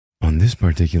This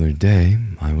particular day,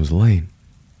 I was late.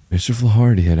 Mr.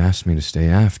 Flaharty had asked me to stay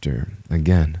after,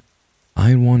 again. I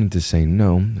had wanted to say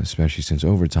no, especially since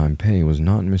overtime pay was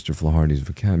not in Mr. Flaharty's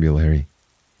vocabulary.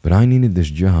 But I needed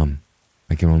this job.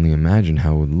 I can only imagine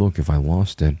how it would look if I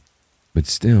lost it. But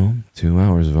still, 2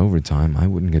 hours of overtime I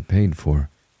wouldn't get paid for.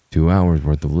 2 hours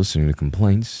worth of listening to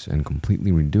complaints and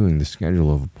completely redoing the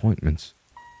schedule of appointments.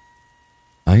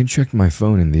 I had checked my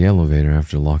phone in the elevator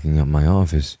after locking up my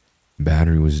office.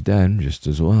 Battery was dead just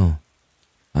as well.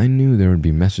 I knew there would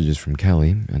be messages from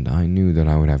Kelly, and I knew that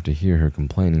I would have to hear her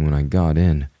complaining when I got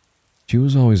in. She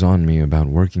was always on me about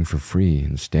working for free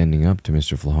and standing up to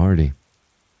Mr. Flaharty.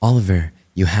 Oliver,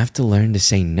 you have to learn to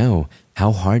say no.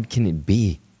 How hard can it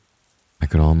be? I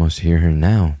could almost hear her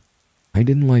now. I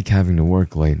didn't like having to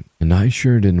work late, and I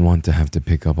sure didn't want to have to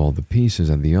pick up all the pieces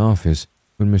at the office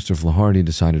when Mr. Flaharty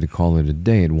decided to call it a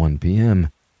day at 1 p.m.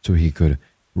 so he could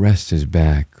rest his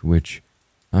back, which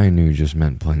I knew just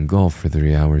meant playing golf for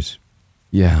 3 hours.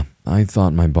 Yeah, I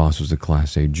thought my boss was a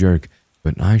Class A jerk,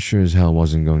 but I sure as hell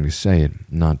wasn't going to say it,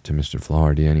 not to Mr.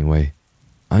 Flaharty anyway.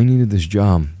 I needed this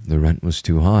job, the rent was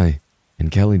too high,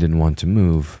 and Kelly didn't want to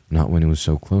move, not when it was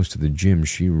so close to the gym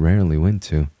she rarely went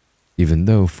to, even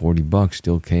though $40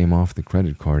 still came off the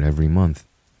credit card every month.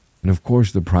 And of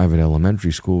course the private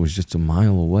elementary school was just a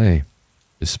mile away,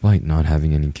 despite not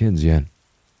having any kids yet.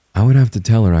 I would have to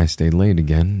tell her I stayed late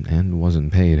again and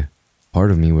wasn't paid.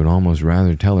 Part of me would almost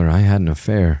rather tell her I had an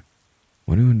affair.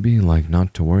 What it would be like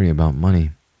not to worry about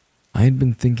money. I had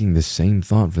been thinking the same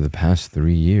thought for the past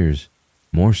 3 years,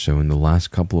 more so in the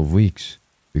last couple of weeks.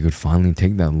 We could finally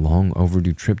take that long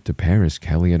overdue trip to Paris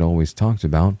Kelly had always talked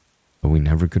about, but we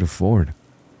never could afford.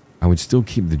 I would still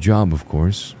keep the job, of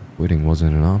course. Quitting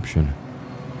wasn't an option.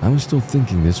 I was still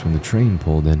thinking this when the train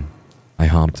pulled in. I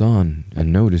hopped on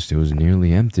and noticed it was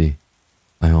nearly empty.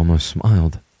 I almost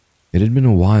smiled. It had been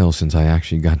a while since I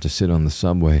actually got to sit on the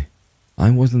subway. I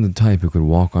wasn't the type who could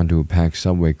walk onto a packed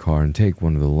subway car and take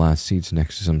one of the last seats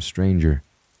next to some stranger.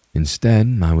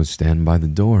 Instead, I would stand by the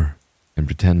door and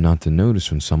pretend not to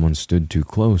notice when someone stood too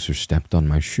close or stepped on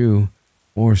my shoe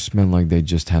or smelled like they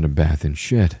just had a bath in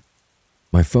shit.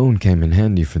 My phone came in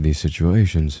handy for these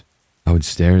situations. I would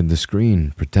stare at the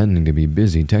screen, pretending to be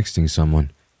busy texting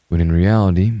someone, when in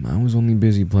reality, I was only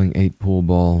busy playing 8-pool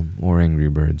ball or Angry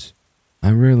Birds.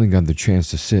 I rarely got the chance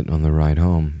to sit on the ride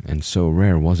home, and so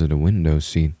rare was it a window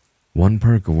seat. One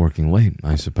perk of working late,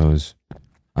 I suppose.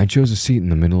 I chose a seat in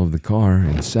the middle of the car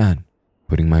and sat,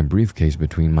 putting my briefcase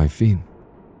between my feet.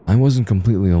 I wasn't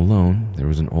completely alone. There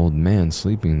was an old man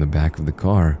sleeping in the back of the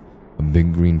car, a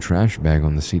big green trash bag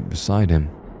on the seat beside him.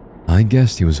 I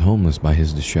guessed he was homeless by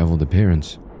his disheveled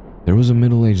appearance. There was a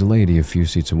middle-aged lady a few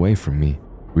seats away from me,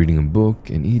 reading a book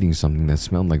and eating something that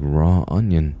smelled like raw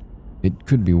onion. It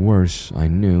could be worse, I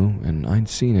knew, and I'd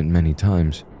seen it many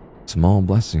times. Small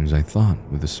blessings, I thought,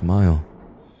 with a smile.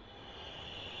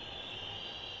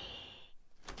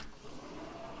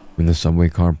 When the subway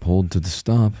car pulled to the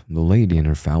stop, the lady and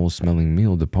her foul-smelling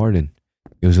meal departed.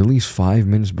 It was at least 5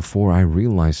 minutes before I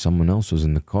realized someone else was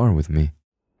in the car with me.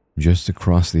 Just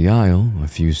across the aisle, a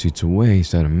few seats away,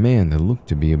 sat a man that looked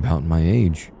to be about my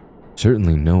age.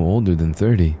 Certainly no older than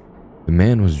 30. The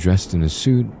man was dressed in a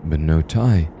suit, but no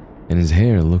tie, and his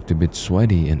hair looked a bit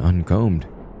sweaty and uncombed.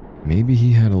 Maybe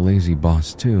he had a lazy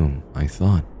boss too, I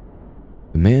thought.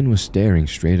 The man was staring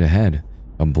straight ahead,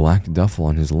 a black duffel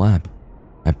on his lap.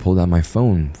 I pulled out my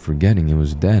phone, forgetting it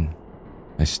was dead.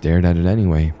 I stared at it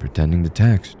anyway, pretending to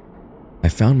text. I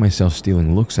found myself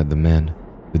stealing looks at the man.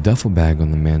 The duffel bag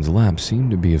on the man's lap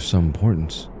seemed to be of some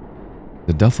importance.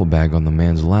 The duffel bag on the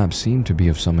man's lap seemed to be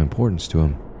of some importance to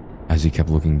him, as he kept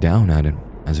looking down at it,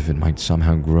 as if it might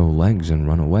somehow grow legs and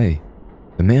run away.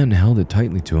 The man held it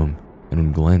tightly to him, and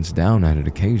would glance down at it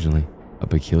occasionally, a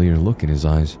peculiar look in his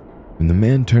eyes. When the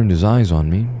man turned his eyes on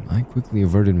me, I quickly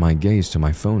averted my gaze to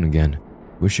my phone again,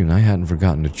 wishing I hadn't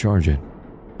forgotten to charge it.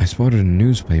 I spotted a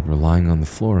newspaper lying on the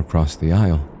floor across the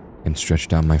aisle, and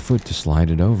stretched out my foot to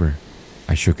slide it over.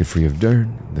 I shook it free of dirt,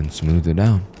 then smoothed it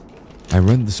out. I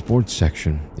read the sports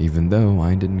section, even though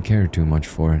I didn't care too much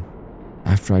for it.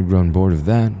 After I'd grown bored of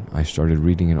that, I started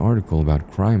reading an article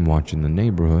about Crime Watch in the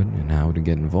neighborhood and how to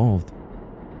get involved.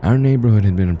 Our neighborhood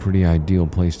had been a pretty ideal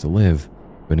place to live,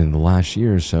 but in the last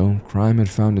year or so, crime had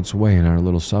found its way in our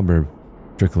little suburb,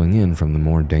 trickling in from the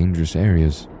more dangerous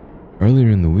areas. Earlier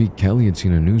in the week, Kelly had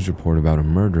seen a news report about a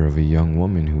murder of a young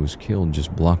woman who was killed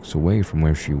just blocks away from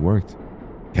where she worked.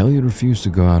 Kelly had refused to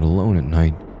go out alone at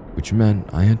night, which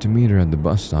meant I had to meet her at the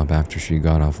bus stop after she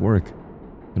got off work.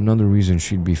 Another reason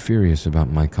she'd be furious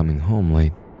about my coming home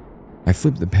late. I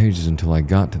flipped the pages until I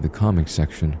got to the comics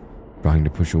section, trying to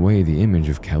push away the image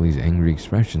of Kelly's angry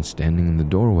expression standing in the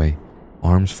doorway,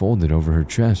 arms folded over her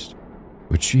chest.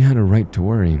 But she had a right to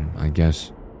worry, I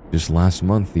guess. Just last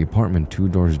month, the apartment 2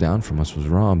 doors down from us was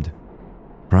robbed.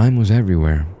 Crime was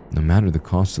everywhere, no matter the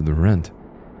cost of the rent.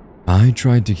 I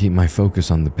tried to keep my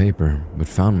focus on the paper, but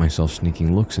found myself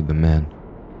sneaking looks at the man.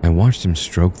 I watched him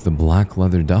stroke the black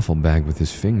leather duffel bag with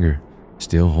his finger,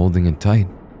 still holding it tight.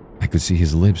 I could see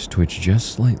his lips twitch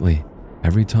just slightly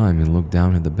every time he looked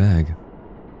down at the bag.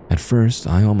 At first,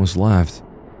 I almost laughed,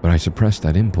 but I suppressed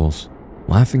that impulse.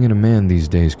 Laughing at a man these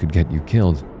days could get you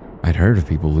killed. I'd heard of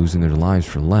people losing their lives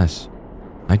for less.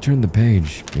 I turned the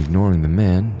page, ignoring the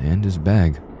man and his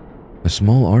bag. A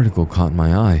small article caught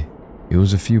my eye. It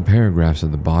was a few paragraphs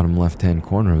at the bottom left-hand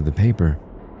corner of the paper.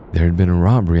 There had been a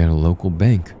robbery at a local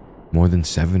bank. More than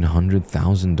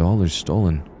 $700,000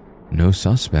 stolen. No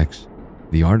suspects.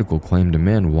 The article claimed a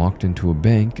man walked into a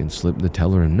bank and slipped the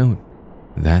teller a note.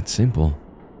 That simple.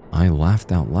 I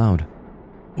laughed out loud.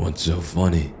 "What's so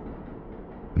funny?"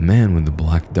 The man with the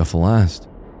black duffel asked.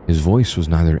 His voice was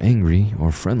neither angry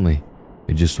or friendly.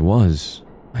 It just was.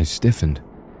 I stiffened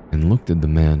and looked at the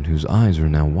man whose eyes were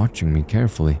now watching me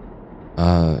carefully.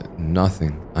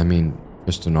 Nothing. I mean,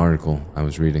 just an article I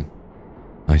was reading,"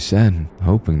 I said,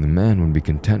 hoping the man would be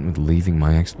content with leaving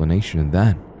my explanation at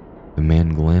that. The man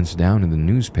glanced down at the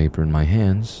newspaper in my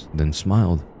hands, then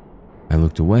smiled. I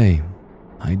looked away.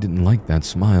 I didn't like that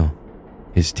smile.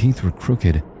 His teeth were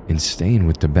crooked and stained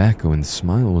with tobacco, and the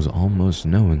smile was almost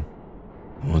knowing.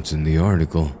 "What's in the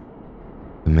article?"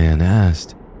 the man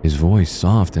asked, his voice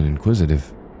soft and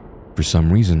inquisitive. For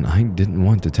some reason, I didn't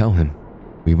want to tell him.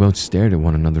 We both stared at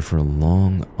one another for a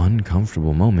long,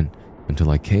 uncomfortable moment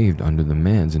until I caved under the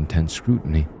man's intense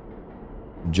scrutiny.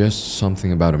 "Just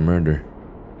something about a murder."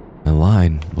 I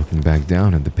lied, looking back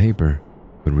down at the paper,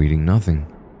 but reading nothing.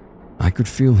 I could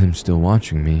feel him still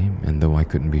watching me, and though I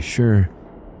couldn't be sure,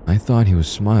 I thought he was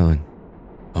smiling.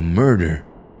 "A murder?"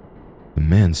 the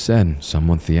man said,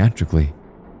 somewhat theatrically.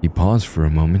 He paused for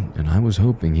a moment, and I was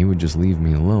hoping he would just leave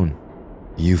me alone.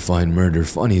 "You find murder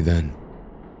funny then?"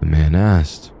 the man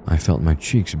asked. I felt my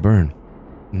cheeks burn.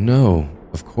 "No,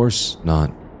 of course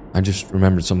not. I just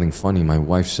remembered something funny my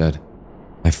wife said."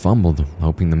 I fumbled,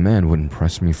 hoping the man wouldn't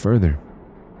press me further.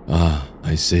 "Ah,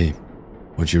 I see.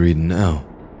 What you reading now?"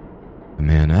 the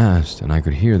man asked, and I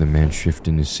could hear the man shift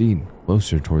in his seat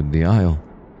closer toward the aisle.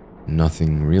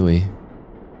 "Nothing really,"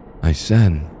 I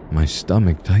said, my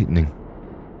stomach tightening.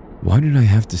 Why did I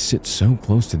have to sit so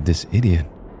close to this idiot?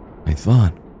 I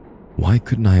thought. Why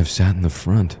couldn't I have sat in the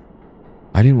front?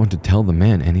 I didn't want to tell the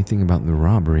man anything about the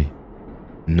robbery.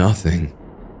 "Nothing,"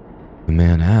 the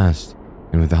man asked,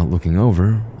 and without looking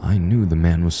over, I knew the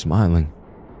man was smiling.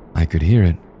 I could hear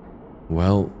it.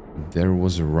 "Well, there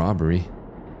was a robbery."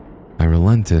 I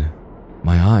relented.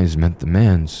 My eyes met the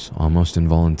man's, almost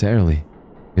involuntarily.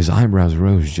 His eyebrows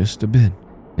rose just a bit,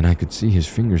 and I could see his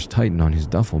fingers tighten on his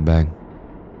duffel bag.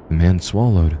 The man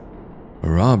swallowed. "A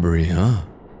robbery, huh?"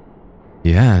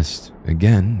 he asked.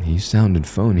 Again, he sounded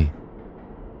phony.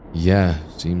 "Yeah,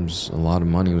 seems a lot of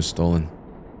money was stolen,"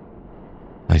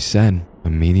 I said,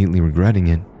 immediately regretting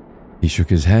it. He shook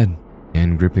his head,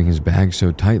 and gripping his bag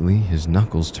so tightly, his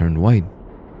knuckles turned white.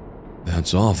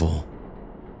 "That's awful,"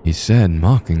 he said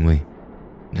mockingly.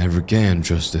 "Never can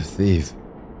trust a thief."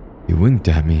 He winked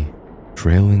at me,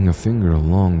 trailing a finger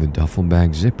along the duffel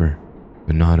bag zipper,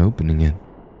 but not opening it.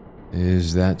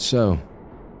 "Is that so?"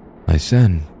 I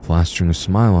said, plastering a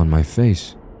smile on my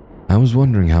face. I was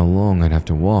wondering how long I'd have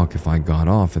to walk if I got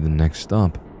off at the next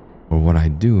stop, or what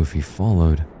I'd do if he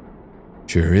followed.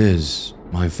 "Sure is.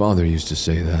 My father used to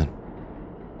say that,"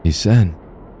 he said.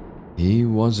 "He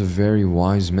was a very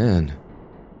wise man."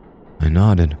 I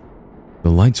nodded. The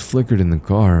lights flickered in the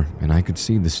car, and I could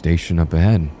see the station up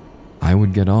ahead. I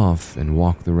would get off and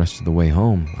walk the rest of the way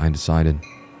home, I decided.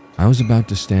 I was about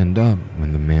to stand up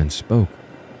when the man spoke.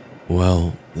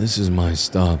 "Well, this is my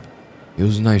stop. It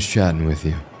was nice chatting with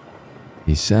you,"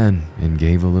 he said, and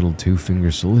gave a little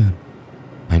 2-finger salute.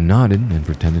 I nodded and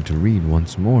pretended to read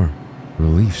once more,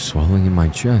 relief swelling in my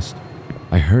chest.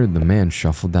 I heard the man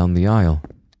shuffle down the aisle,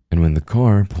 and when the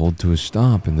car pulled to a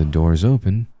stop and the doors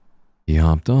opened, he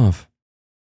hopped off.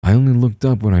 I only looked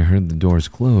up when I heard the doors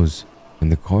close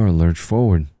and the car lurched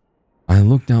forward. I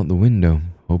looked out the window,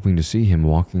 hoping to see him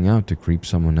walking out to creep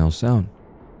someone else out.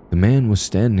 The man was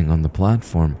standing on the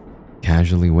platform,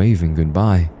 casually waving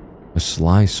goodbye, a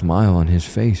sly smile on his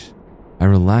face. I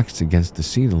relaxed against the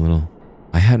seat a little.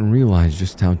 I hadn't realized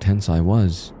just how tense I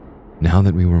was. Now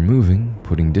that we were moving,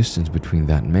 putting distance between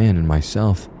that man and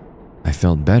myself, I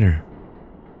felt better.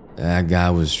 "That guy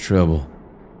was trouble,"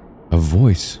 A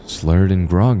voice, slurred and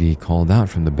groggy, called out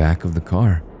from the back of the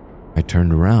car. I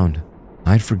turned around.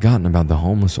 I'd forgotten about the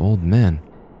homeless old man.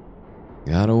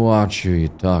 "Gotta watch who you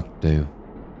talk to.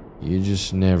 You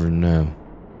just never know,"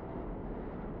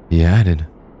 he added,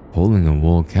 pulling a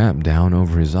wool cap down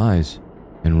over his eyes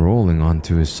and rolling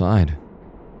onto his side.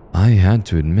 I had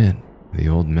to admit, the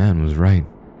old man was right.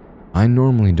 I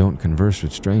normally don't converse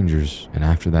with strangers, and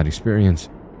after that experience,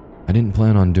 I didn't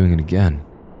plan on doing it again.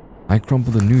 I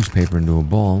crumpled a newspaper into a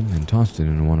ball and tossed it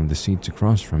into one of the seats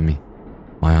across from me,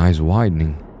 my eyes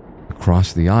widening.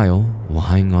 Across the aisle,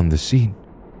 lying on the seat,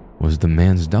 was the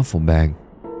man's duffel bag.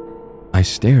 I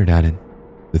stared at it.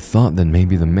 The thought that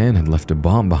maybe the man had left a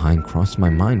bomb behind crossed my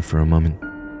mind for a moment.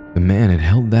 The man had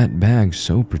held that bag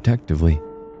so protectively,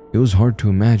 it was hard to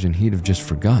imagine he'd have just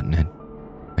forgotten it.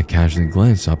 I casually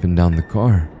glanced up and down the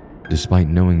car, despite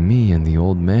knowing me and the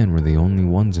old man were the only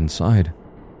ones inside.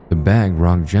 The bag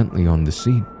rocked gently on the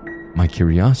seat. My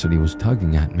curiosity was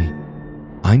tugging at me.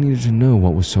 I needed to know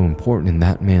what was so important in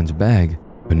that man's bag,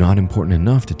 but not important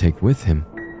enough to take with him.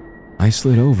 I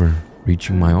slid over,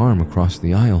 reaching my arm across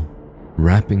the aisle,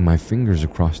 wrapping my fingers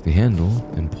across the handle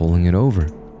and pulling it over.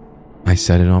 I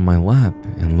set it on my lap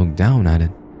and looked down at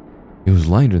it. It was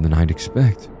lighter than I'd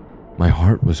expect. My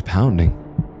heart was pounding.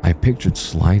 I pictured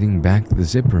sliding back the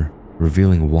zipper,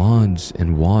 revealing wads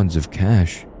and wads of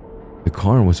cash. The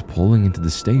car was pulling into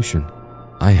the station.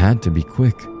 I had to be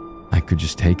quick. I could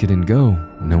just take it and go.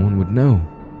 No one would know.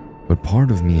 But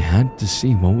part of me had to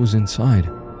see what was inside.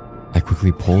 I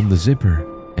quickly pulled the zipper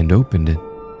and opened it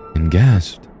and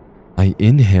gasped. I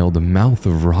inhaled a mouth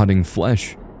of rotting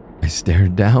flesh. I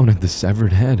stared down at the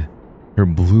severed head, her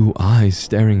blue eyes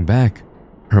staring back.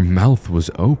 Her mouth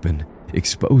was open,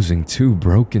 exposing 2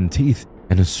 broken teeth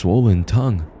and a swollen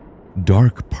tongue.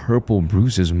 Dark purple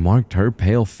bruises marked her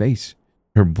pale face.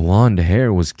 Her blonde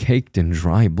hair was caked in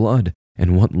dry blood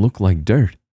and what looked like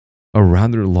dirt. A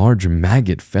rather large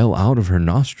maggot fell out of her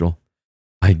nostril.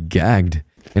 I gagged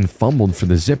and fumbled for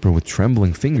the zipper with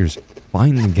trembling fingers,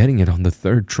 finally getting it on the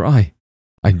 3rd try.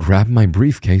 I grabbed my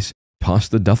briefcase,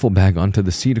 tossed the duffel bag onto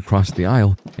the seat across the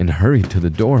aisle, and hurried to the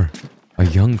door. A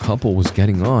young couple was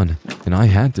getting on, and I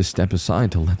had to step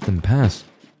aside to let them pass.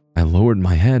 I lowered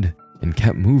my head and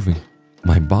kept moving,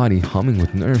 my body humming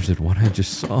with nerves at what I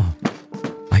just saw.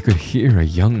 I could hear a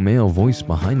young male voice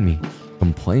behind me,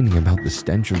 complaining about the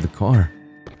stench of the car.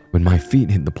 When my feet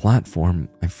hit the platform,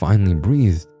 I finally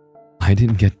breathed. I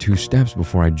didn't get 2 steps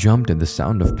before I jumped at the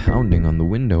sound of pounding on the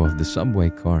window of the subway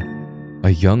car. A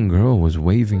young girl was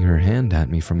waving her hand at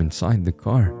me from inside the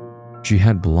car. She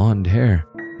had blonde hair,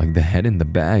 like the head in the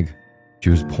bag. She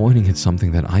was pointing at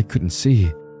something that I couldn't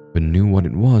see, but knew what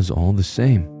it was all the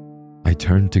same. I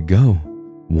turned to go,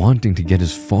 wanting to get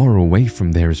as far away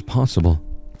from there as possible.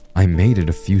 I made it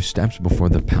a few steps before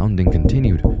the pounding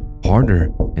continued,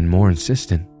 harder and more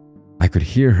insistent. I could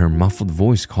hear her muffled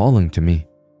voice calling to me.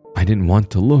 I didn't want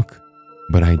to look,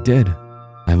 but I did.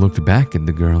 I looked back at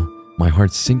the girl, my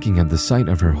heart sinking at the sight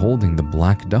of her holding the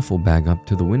black duffel bag up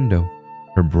to the window.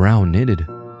 Her brow knitted.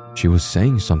 She was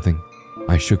saying something.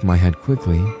 I shook my head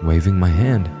quickly, waving my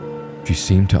hand. She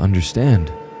seemed to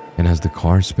understand, and as the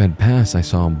car sped past, I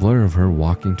saw a blur of her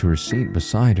walking to her seat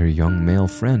beside her young male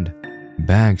friend,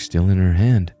 bag still in her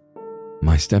hand.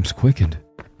 My steps quickened.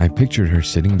 I pictured her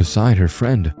sitting beside her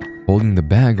friend, holding the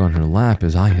bag on her lap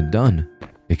as I had done,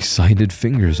 excited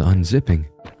fingers unzipping.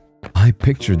 I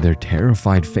pictured their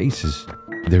terrified faces,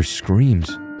 their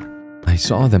screams. I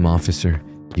saw them, officer.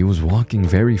 He was walking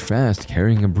very fast,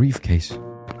 carrying a briefcase.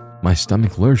 My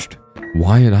stomach lurched.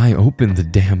 Why had I opened the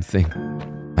damn thing?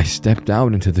 I stepped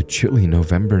out into the chilly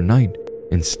November night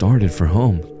and started for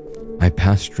home. I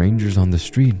passed strangers on the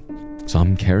street,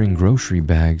 some carrying grocery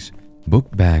bags,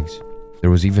 book bags. There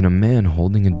was even a man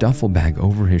holding a duffel bag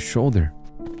over his shoulder.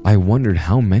 I wondered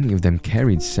how many of them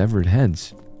carried severed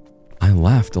heads. I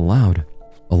laughed aloud,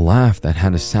 a laugh that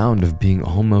had a sound of being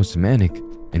almost manic,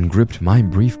 and gripped my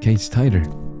briefcase tighter.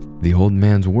 The old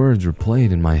man's words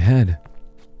replayed in my head.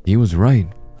 He was right.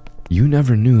 You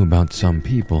never knew about some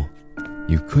people.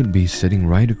 You could be sitting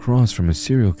right across from a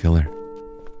serial killer.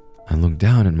 I looked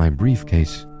down at my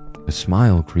briefcase, a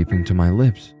smile creeping to my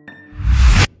lips.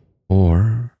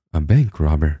 Or a bank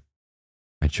robber.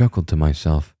 I chuckled to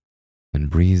myself and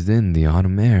breathed in the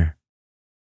autumn air.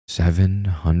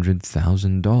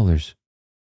 $700,000.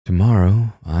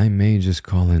 Tomorrow, I may just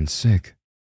call in sick.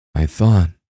 I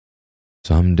thought,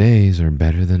 some days are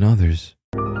better than others.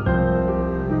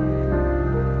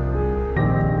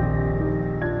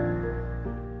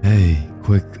 Hey,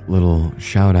 quick little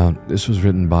shout out. This was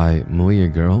written by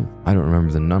Maliagirl. I don't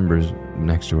remember the numbers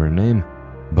next to her name,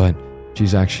 but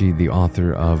She's actually the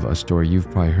author of a story you've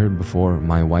probably heard before,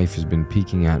 My Wife Has Been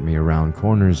Peeking at Me Around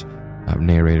Corners,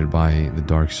 narrated by the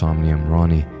Dark Somnium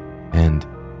Ronnie. And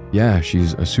yeah,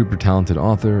 she's a super talented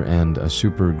author and a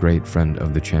super great friend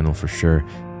of the channel for sure.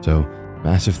 So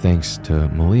massive thanks to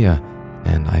Malia,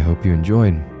 and I hope you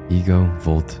enjoyed Ego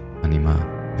Volt Anima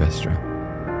Vestra.